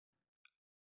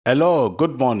Hello,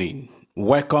 good morning.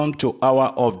 Welcome to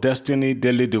Hour of Destiny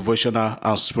Daily Devotional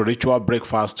and Spiritual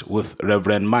Breakfast with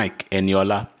Reverend Mike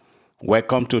Eniola.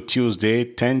 Welcome to Tuesday,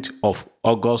 10th of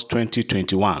August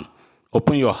 2021.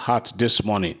 Open your heart this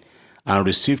morning and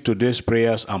receive today's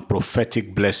prayers and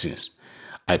prophetic blessings.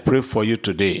 I pray for you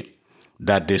today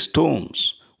that the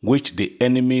stones which the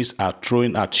enemies are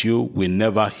throwing at you will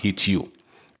never hit you.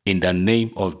 In the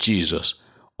name of Jesus,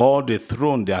 all the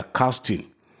throne they are casting,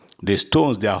 the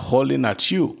stones they are hurling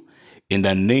at you, in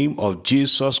the name of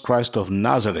Jesus Christ of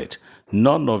Nazareth,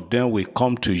 none of them will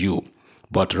come to you,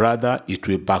 but rather it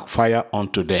will backfire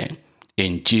unto them.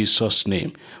 In Jesus'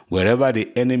 name, wherever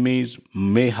the enemies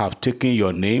may have taken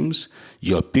your names,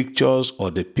 your pictures, or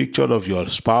the picture of your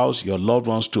spouse, your loved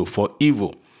ones too, for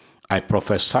evil, I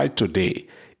prophesy today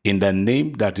in the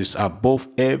name that is above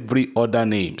every other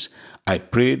names. I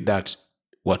pray that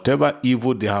whatever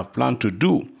evil they have planned to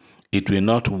do, it will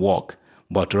not work,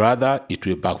 but rather it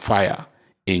will backfire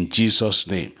in Jesus'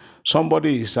 name.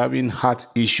 Somebody is having heart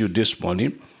issue this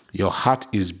morning. Your heart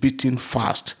is beating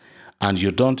fast and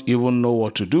you don't even know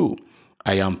what to do.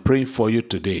 I am praying for you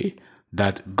today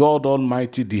that God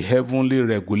Almighty, the heavenly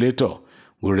regulator,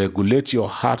 will regulate your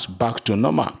heart back to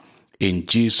normal in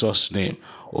Jesus' name.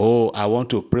 Oh, I want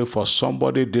to pray for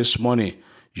somebody this morning.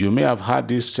 You may have heard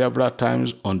this several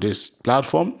times on this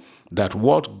platform, that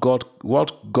what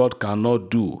God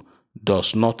cannot do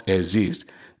does not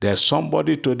exist. There's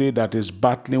somebody today that is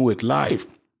battling with life.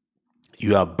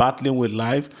 You are battling with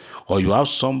life, or you have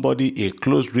somebody, a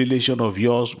close relation of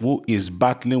yours, who is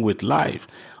battling with life.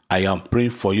 I am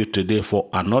praying for you today for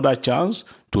another chance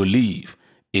to live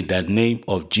in the name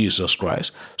of Jesus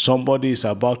Christ. Somebody is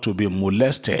about to be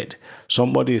molested.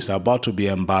 Somebody is about to be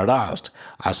embarrassed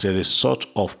as a result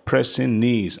of pressing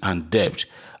needs and debt.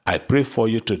 I pray for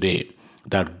you today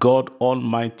that God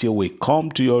Almighty will come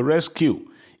to your rescue.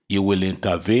 He will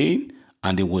intervene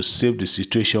and He will save the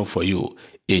situation for you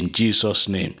in Jesus'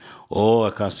 name. Oh,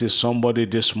 I can see somebody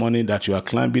this morning that you are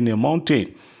climbing a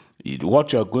mountain.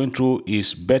 What you are going through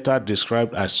is better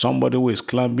described as somebody who is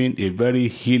climbing a very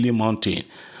hilly mountain.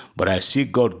 But I see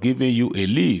God giving you a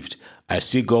lift. I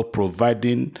see God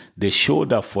providing the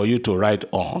shoulder for you to ride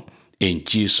on in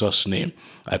Jesus' name.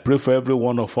 I pray for every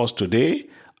one of us today.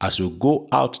 As we go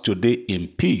out today in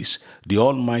peace, the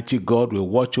Almighty God will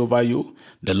watch over you.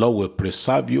 The Lord will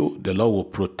preserve you. The Lord will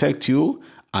protect you.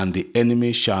 And the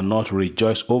enemy shall not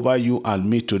rejoice over you and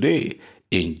me today.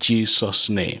 In Jesus'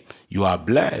 name, you are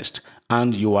blessed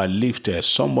and you are lifted.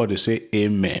 Somebody say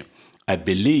amen. I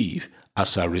believe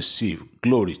as I receive.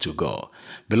 Glory to God.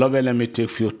 Beloved, let me take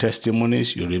a few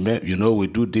testimonies. You know we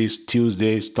do this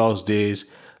Tuesdays, Thursdays,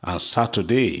 and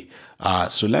Saturday.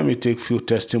 So let me take a few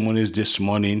testimonies this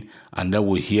morning, and then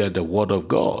we hear the word of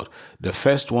God. The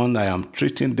first one I am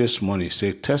treating this morning,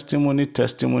 say testimony,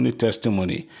 testimony,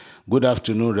 testimony. Good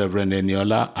afternoon, Reverend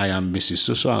Eniola. I am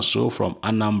Mrs. So-and-so from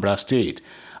Anambra State.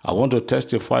 I want to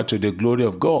testify to the glory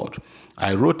of God.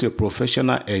 I wrote a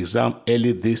professional exam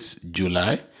early this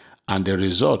July, and the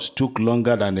results took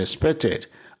longer than expected,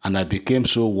 and I became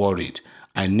so worried.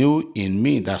 I knew in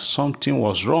me that something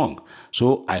was wrong,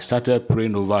 so I started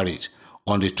praying over it.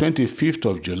 On the 25th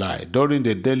of July, during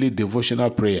the daily devotional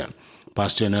prayer,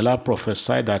 Pastor Eniola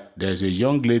prophesied that there's a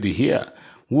young lady here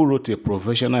who wrote a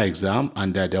professional exam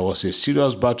and that there was a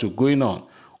serious battle going on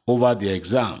over the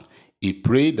exam. He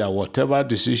prayed that whatever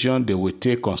decision they would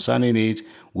take concerning it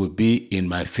would be in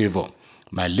my favor.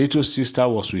 My little sister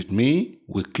was with me.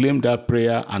 We claimed that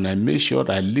prayer, and I made sure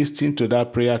I listened to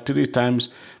that prayer 3 times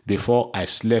before I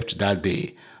slept that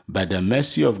day. By the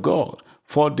mercy of God,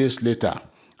 4 days later,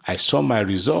 I saw my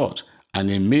result and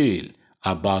a mail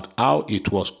about how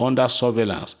it was under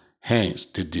surveillance, hence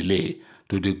the delay.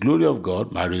 To the glory of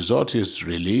God, my result is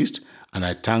released, and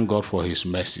I thank God for His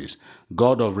mercies.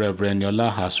 God of Reverend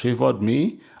Eniola has favored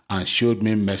me and showed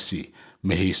me mercy.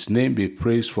 May His name be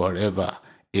praised forever.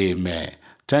 Amen.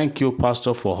 Thank you,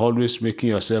 Pastor, for always making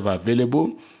yourself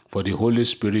available for the Holy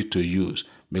Spirit to use.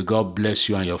 May God bless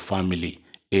you and your family.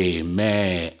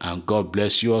 Amen. And God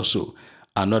bless you also.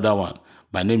 Another one.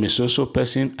 My name is Soso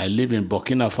Person. I live in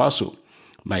Burkina Faso.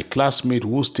 My classmate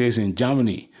who stays in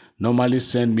Germany normally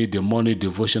send me the morning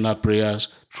devotional prayers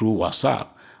through WhatsApp.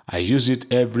 I use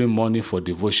it every morning for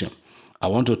devotion. I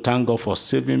want to thank God for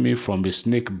saving me from a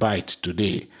snake bite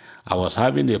today. I was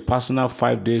having a personal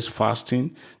 5 days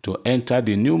fasting to enter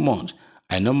the new month.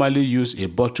 I normally use a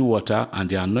bottle water and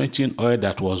the anointing oil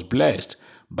that was blessed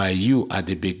by you at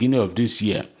the beginning of this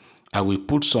year. I will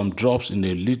put some drops in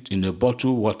a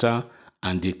bottle water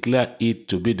and declare it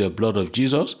to be the blood of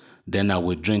Jesus. Then I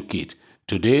will drink it.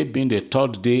 Today being the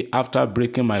 3rd day after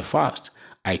breaking my fast,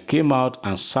 I came out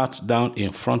and sat down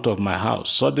in front of my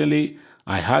house. Suddenly,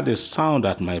 I heard a sound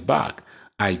at my back.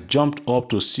 I jumped up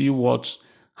to see what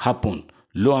happened.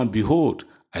 Lo and behold,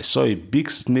 I saw a big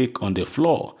snake on the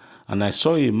floor, and I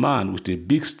saw a man with a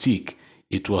big stick.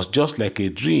 It was just like a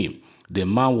dream. The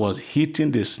man was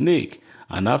hitting the snake,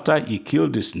 and after he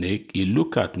killed the snake, he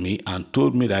looked at me and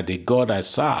told me that the God I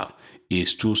serve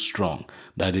is too strong,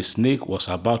 that the snake was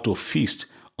about to feast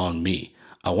on me.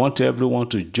 I want everyone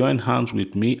to join hands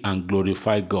with me and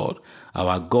glorify God.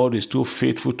 Our God is too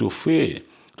faithful to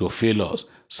fail us.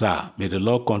 Sir, may the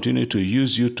Lord continue to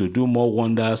use you to do more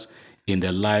wonders in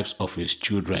the lives of his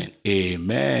children.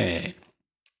 Amen.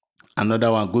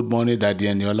 Another one. Good morning, Daddy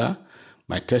Eniola.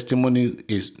 My testimony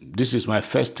is, this is my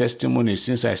first testimony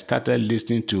since I started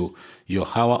listening to your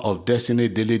Hour of Destiny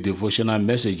daily devotional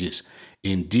messages.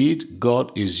 Indeed,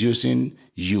 God is using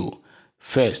you.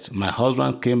 First, my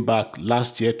husband came back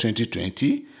last year,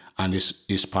 2020, and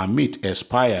his permit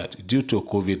expired due to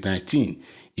COVID-19.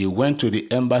 He went to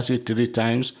the embassy 3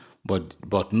 times,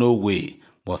 but no way.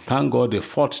 But thank God the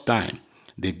 4th time,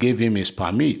 they gave him his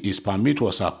permit. His permit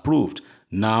was approved.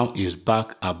 Now he's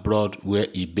back abroad where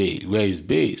he's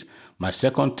based. My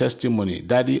second testimony,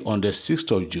 Daddy, on the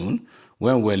 6th of June,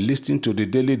 when we're listening to the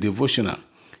daily devotional,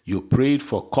 you prayed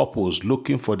for couples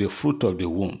looking for the fruit of the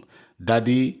womb.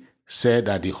 Daddy said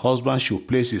that the husband should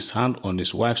place his hand on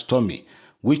his wife's tummy,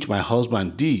 which my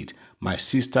husband did. My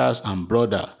sisters and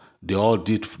brother, they all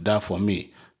did that for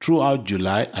me. Throughout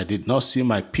July, I did not see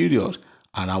my period,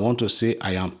 and I want to say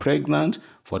I am pregnant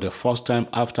for the first time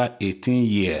after 18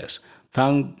 years.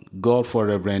 Thank God for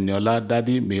Reverend Eniola.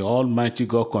 Daddy, may Almighty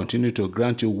God continue to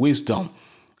grant you wisdom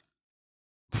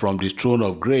from the throne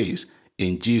of grace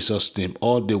in Jesus' name,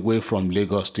 all the way from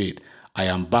Lagos State. I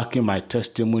am backing my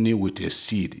testimony with a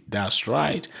seed. That's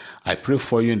right. I pray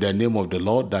for you in the name of the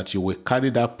Lord that you will carry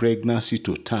that pregnancy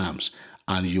to terms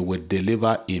and you will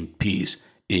deliver in peace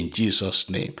in Jesus'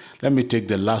 name. Let me take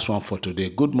the last one for today.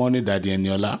 Good morning, Daddy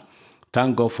Eniola.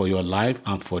 Thank God for your life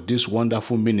and for this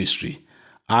wonderful ministry.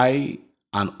 I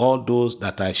and all those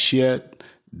that I shared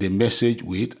the message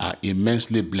with are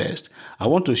immensely blessed. I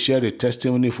want to share a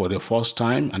testimony for the first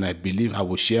time, and I believe I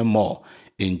will share more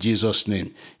in Jesus'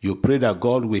 name. You pray that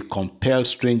God will compel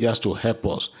strangers to help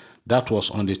us. That was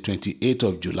on the 28th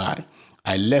of July.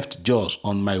 I left Jos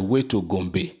on my way to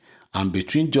Gombe. And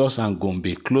between Jos and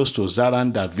Gombe, close to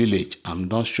Zaranda village, I'm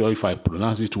not sure if I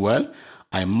pronounce it well,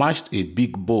 I matched a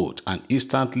big boat and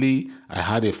instantly I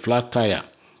had a flat tire.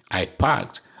 I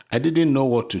parked. I didn't know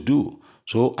what to do.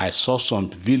 So I saw some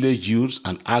village youths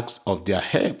and asked of their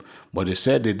help, but they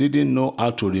said they didn't know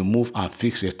how to remove and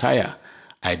fix a tire.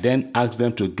 I then asked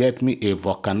them to get me a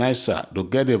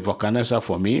vulcanizer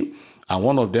for me, and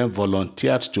one of them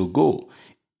volunteered to go.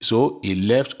 So he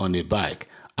left on a bike.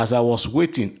 As I was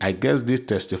waiting, I guess this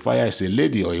testifier is a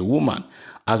lady or a woman.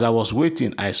 As I was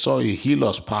waiting, I saw a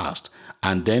healers passed,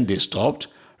 and then they stopped,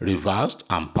 reversed,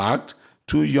 and parked.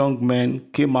 Two young men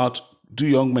came out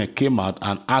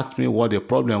and asked me what the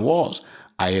problem was.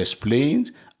 I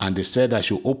explained, and they said I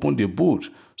should open the boot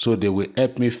so they will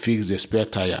help me fix the spare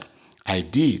tire. I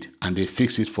did, and they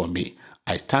fixed it for me.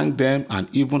 I thanked them and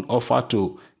even offered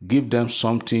to give them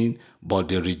something, but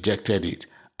they rejected it.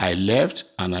 I left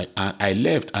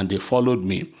and they followed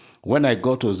me. When I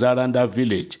got to Zaranda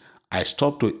village, I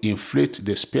stopped to inflate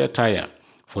the spare tire,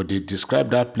 for they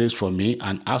described that place for me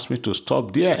and asked me to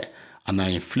stop there. And I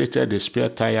inflated the spare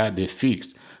tire they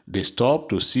fixed. They stopped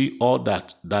to see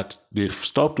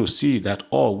that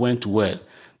all went well.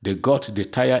 They got the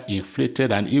tire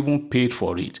inflated and even paid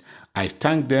for it. I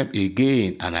thanked them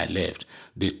again and I left.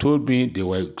 They told me they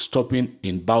were stopping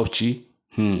in Bauchi.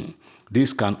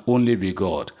 This can only be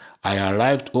God. I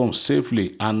arrived home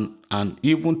safely and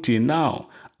even till now,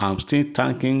 I'm still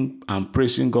thanking and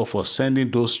praising God for sending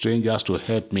those strangers to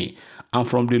help me. And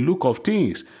from the look of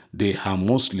things, they are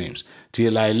Muslims.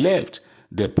 Till I left,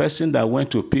 the person that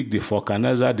went to pick the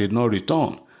vulcanizer did not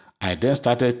return. I then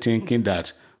started thinking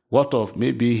that what if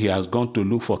maybe he has gone to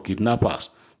look for kidnappers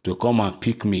to come and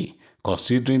pick me,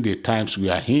 considering the times we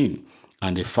are in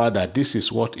and the fact that this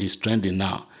is what is trending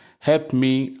now. Help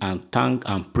me and thank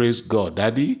and praise God.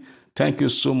 Daddy, thank you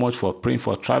so much for praying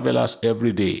for travelers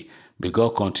every day. May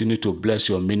God continue to bless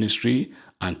your ministry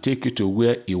and take you to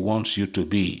where he wants you to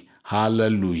be.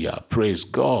 Hallelujah. Praise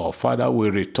God. Father, we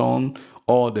return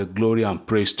all the glory and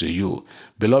praise to you.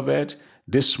 Beloved,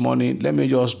 this morning, let me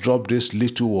just drop this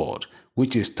little word,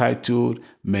 which is titled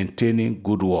Maintaining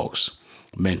Good Works.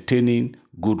 Maintaining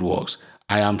good works.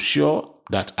 I am sure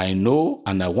that I know,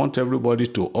 and I want everybody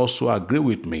to also agree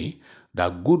with me,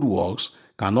 that good works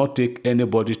cannot take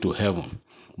anybody to heaven.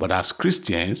 But as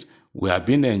Christians, we have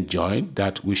been enjoined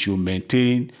that we should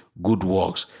maintain good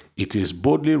works. It is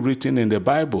boldly written in the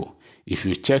Bible. If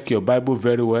you check your Bible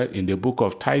very well, in the book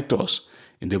of Titus,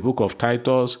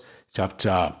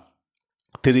 chapter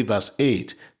 3 verse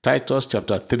 8, Titus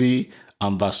chapter 3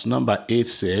 and verse number 8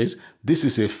 says, "This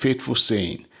is a faithful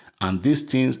saying, and these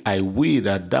things I will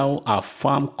that thou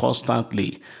affirm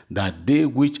constantly, that they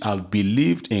which have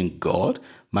believed in God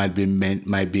might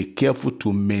be careful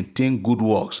to maintain good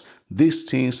works. These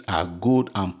things are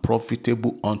good and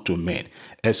profitable unto men."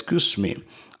 Excuse me,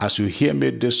 as you hear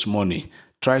me this morning,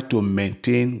 try to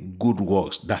maintain good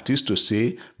works. That is to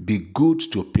say, be good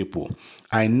to people.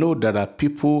 I know there are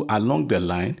people along the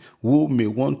line who may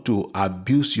want to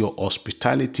abuse your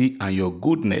hospitality and your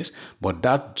goodness, but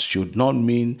that should not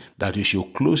mean that you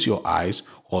should close your eyes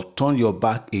or turn your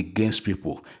back against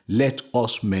people. Let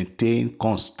us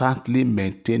constantly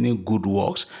maintaining good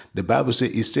works. The Bible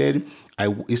says,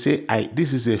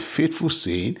 this is a faithful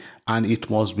saying, and it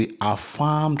must be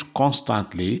affirmed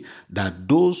constantly that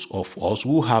those of us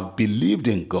who have believed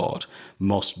in God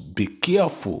must be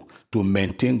careful to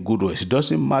maintain good works. It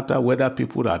doesn't matter whether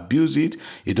people abuse it.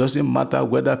 It doesn't matter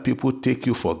whether people take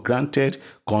you for granted.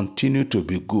 Continue to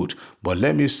be good. But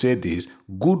let me say this,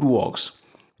 good works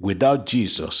without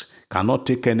Jesus cannot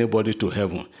take anybody to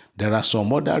heaven. There are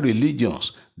some other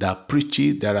religions that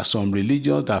preaches that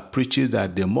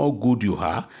the more good you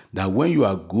are, that when you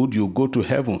are good, you go to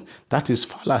heaven. That is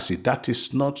fallacy. That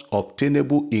is not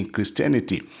obtainable in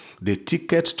Christianity. The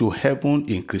ticket to heaven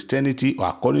in Christianity,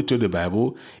 according to the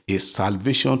Bible, is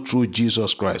salvation through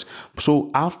Jesus Christ.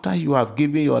 So after you have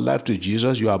given your life to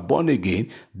Jesus, you are born again,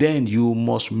 then you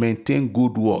must maintain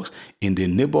good works in the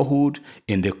neighborhood,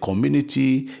 in the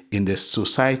community, in the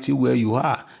society where you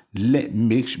are.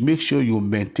 Make sure you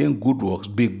maintain good works.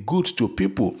 Be good to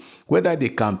people, whether they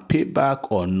can pay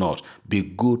back or not. Be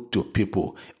good to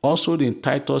people. Also in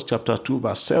Titus chapter 2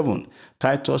 verse 7,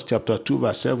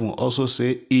 also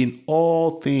say, "In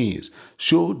all things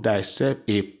show thyself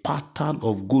a pattern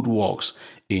of good works,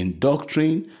 in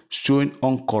doctrine showing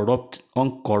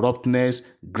uncorruptness,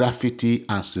 gravity,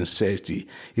 and sincerity."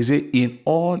 He said, in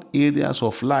all areas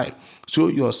of life, show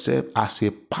yourself as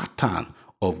a pattern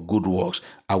of good works.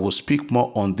 I will speak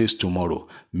more on this tomorrow,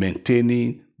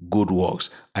 maintaining good works.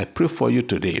 I pray for you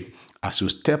today. As you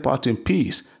step out in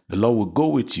peace, the Lord will go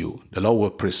with you. The Lord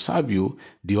will preserve you.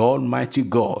 The Almighty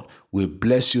God will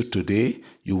bless you today.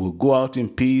 You will go out in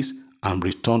peace and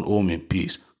return home in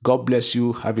peace. God bless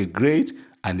you. Have a great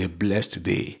and a blessed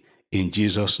day. In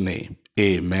Jesus' name,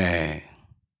 amen.